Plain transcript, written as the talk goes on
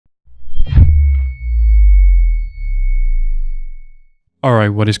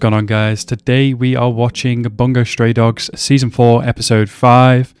Alright, what is going on, guys? Today we are watching Bungo Stray Dogs Season 4, Episode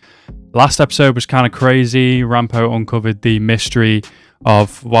 5. Last episode was kind of crazy. Rampo uncovered the mystery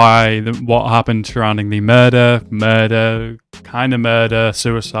of what happened surrounding the murder,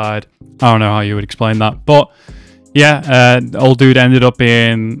 suicide. I don't know how you would explain that. But yeah, old dude ended up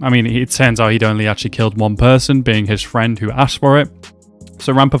being, it turns out he'd only actually killed one person, being his friend who asked for it.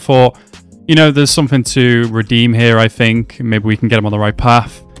 So Rampo thought, you know, there's something to redeem here, I think. Maybe we can get him on the right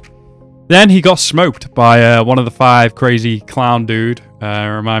path. Then he got smoked by one of the five crazy clown dude.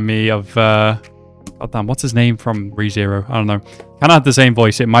 Remind me of... damn, what's his name from ReZero? I don't know. Kind of had the same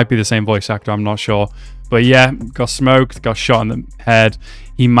voice. It might be the same voice actor. I'm not sure. But yeah, got smoked, got shot in the head.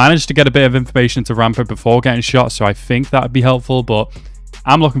 He managed to get a bit of information to Rampo before getting shot, so I think that would be helpful. But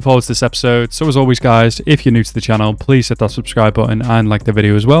I'm looking forward to this episode. So as always, guys, if you're new to the channel, please hit that subscribe button and like the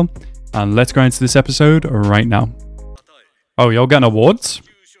video as well. And let's go into this episode right now. Oh, you're getting awards?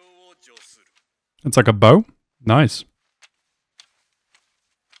 It's like a bow? Nice.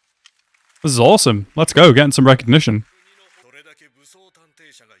 This is awesome. Let's go, getting some recognition.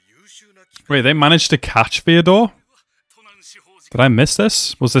 Wait, they managed to catch Theodore? Did I miss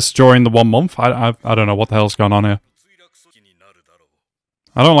this? Was this during the 1 month? I don't know what the hell's going on here.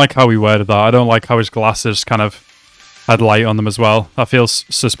 I don't like how he worded that. I don't like how his glasses kind of had light on them as well. That feels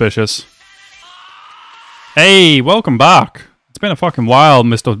suspicious. Hey, welcome back. It's been a fucking while,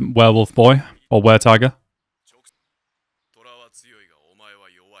 Mr. Werewolf Boy. Or Were-Tiger.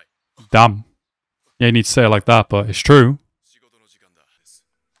 Damn. Yeah, you need to say it like that, but it's true.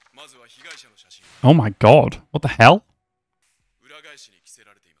 Oh my god. What the hell?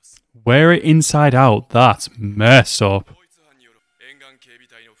 Wear it inside out. That's messed up.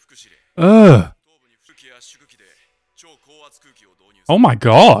 Ugh. Oh my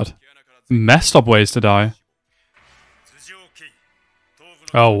god. Messed up ways to die.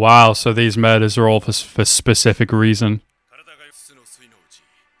 Oh wow, so these murders are all for specific reason.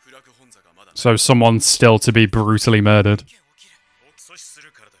 So someone's still to be brutally murdered.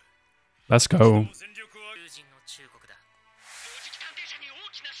 Let's go.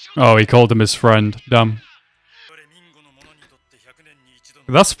 Oh, he called him his friend. Damn.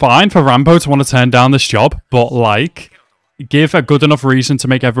 That's fine for Rampo to want to turn down this job, but like, give a good enough reason to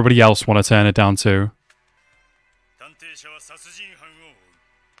make everybody else want to turn it down too.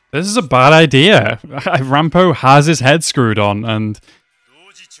 This is a bad idea. Rampo has his head screwed on, and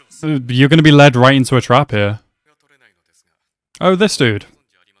you're going to be led right into a trap here. Oh, this dude.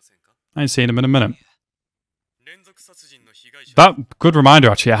 I ain't seen him in a minute. That, good reminder,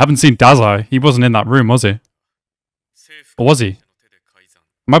 actually. I haven't seen Dazai. He wasn't in that room, was he? Or was he?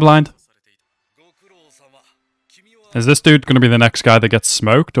 Am I blind? Is this dude going to be the next guy that gets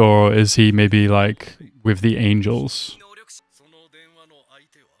smoked, or is he maybe, like, with the angels?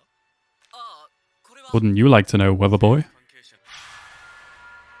 Wouldn't you like to know, Weatherboy?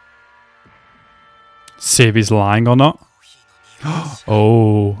 See if he's lying or not.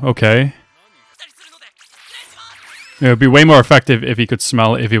 Oh, okay. It would be way more effective if he could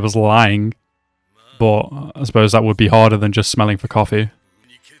smell if he was lying. But I suppose that would be harder than just smelling for coffee.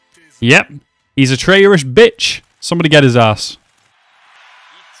 Yep, he's a traitorous bitch. Somebody get his ass.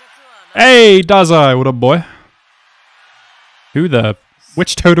 Hey, Dazai, what up, boy?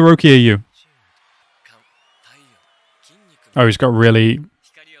 Which Todoroki are you? Oh, he's got really...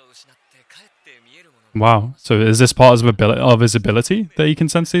 Wow. So is this part of his ability that he can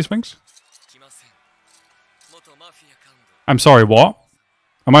sense these things? I'm sorry, what?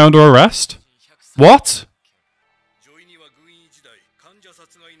 Am I under arrest? What?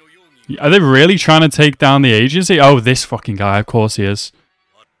 Are they really trying to take down the agency? Oh, this fucking guy. Of course he is.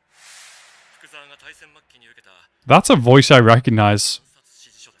 That's a voice I recognize.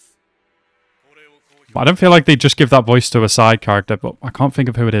 I don't feel like they just give that voice to a side character, but I can't think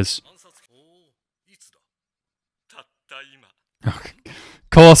of who it is. Of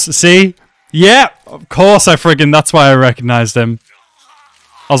course, see? Yeah, of course that's why I recognized him.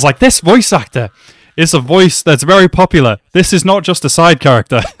 I was like, this voice actor is a voice that's very popular. This is not just a side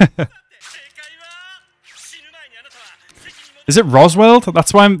character. Is it Roswell?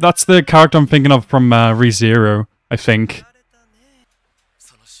 That's the character I'm thinking of from ReZero, I think.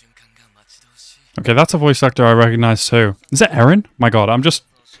 Okay, that's a voice actor I recognize too. Is it Eren? My god,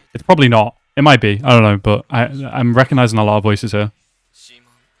 it's probably not. It might be. I don't know, but I'm recognizing a lot of voices here.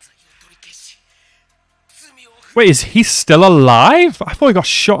 Wait, is he still alive? I thought he got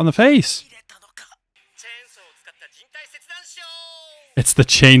shot in the face. It's the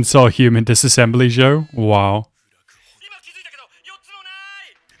Chainsaw Human Disassembly show? Wow.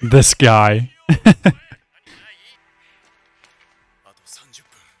 This guy.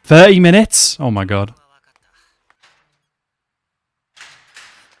 30 minutes? Oh my god.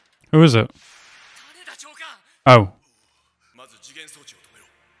 Who is it? Oh.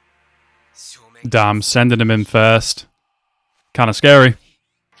 Damn, sending him in first. Kind of scary.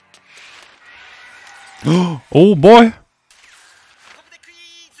 Oh boy.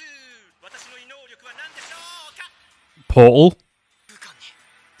 Portal.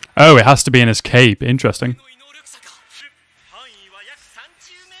 Oh, it has to be in his cape. Interesting.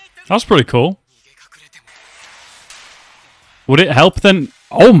 That's pretty cool. Would it help then?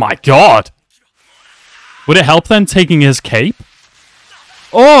 Oh my god. Would it help then taking his cape?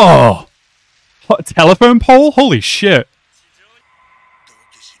 Oh! What, telephone pole? Holy shit.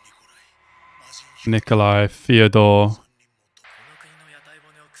 Nikolai, Fyodor.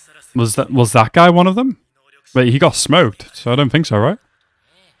 Was that guy one of them? Wait, he got smoked, so I don't think so, right?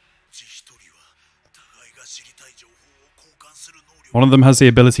 One of them has the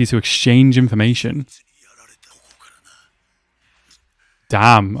ability to exchange information.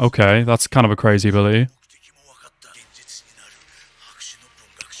 Damn, okay, that's kind of a crazy ability.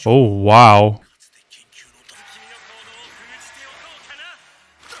 Oh, wow.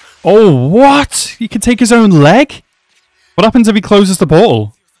 Oh, what? He can take his own leg? What happens if he closes the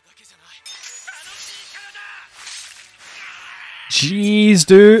portal? Jeez,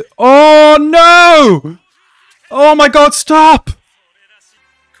 dude. Oh, no! Oh my god, stop!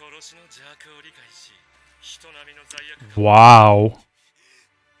 Wow.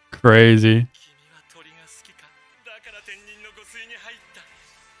 Crazy.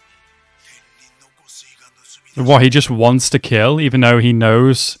 What, he just wants to kill, even though he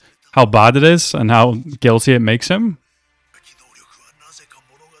knows how bad it is and how guilty it makes him?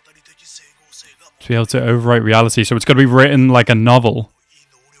 To be able to overwrite reality, so it's got to be written like a novel.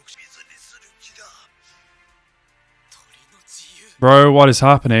 Bro, what is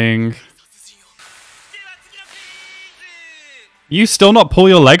happening? You still not pull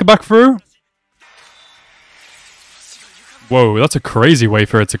your leg back through? Whoa, that's a crazy way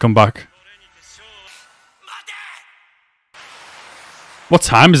for it to come back. What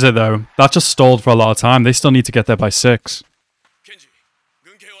time is it though? That just stalled for a lot of time. They still need to get there by 6.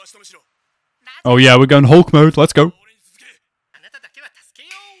 Oh yeah, we're going Hulk mode. Let's go.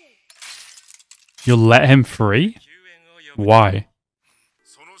 You'll let him free? Why?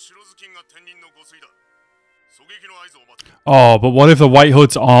 Oh, but what if the White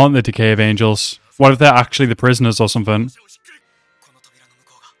Hoods aren't the Decay of Angels? What if they're actually the prisoners or something?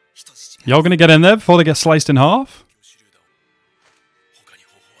 Y'all gonna get in there before they get sliced in half?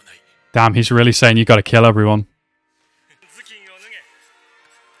 Damn, he's really saying you gotta kill everyone.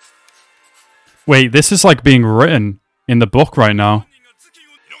 Wait, this is like being written in the book right now.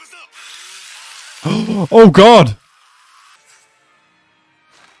 Oh god!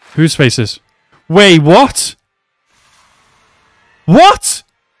 Whose faces? Wait, what? What?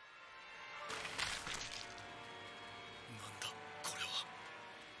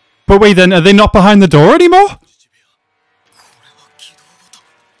 But wait, then are they not behind the door anymore?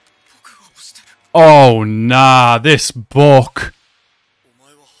 Oh, nah, this book.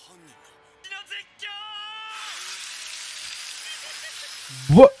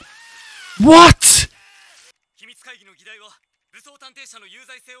 What? What?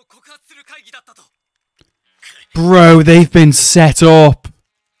 Bro, they've been set up.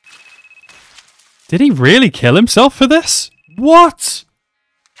 Did he really kill himself for this? What?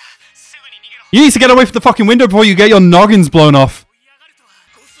 You need to get away from the fucking window before you get your noggins blown off.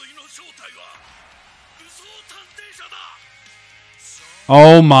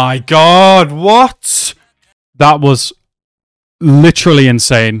 Oh my god, what? That was literally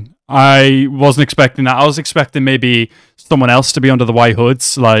insane. I wasn't expecting that. I was expecting maybe someone else to be under the White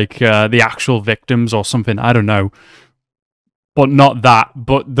Hoods, like the actual victims or something. I don't know. But not that.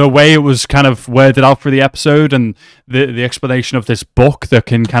 But the way it was kind of worded out for the episode and the explanation of this book that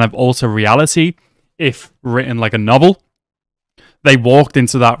can kind of alter reality if written like a novel. They walked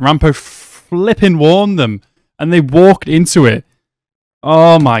into that. Rampo flipping warned them and they walked into it.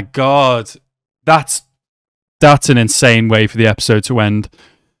 Oh my god. That's an insane way for the episode to end.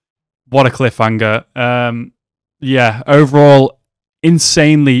 What a cliffhanger. Yeah, overall,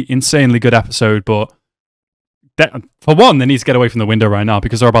 insanely good episode, but for one, they need to get away from the window right now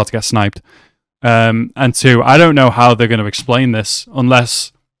because they're about to get sniped. And two, I don't know how they're going to explain this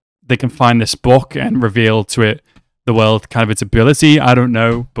unless they can find this book and reveal to it the world kind of its ability. I don't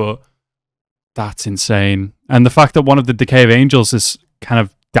know, but that's insane. And the fact that one of the Decay of Angels has kind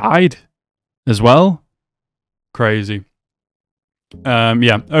of died as well. Crazy.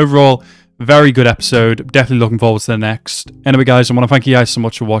 Yeah, overall, Very good episode. Definitely looking forward to the next. Anyway, guys, I want to thank you guys so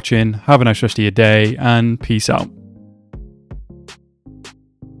much for watching. Have a nice rest of your day, and peace out.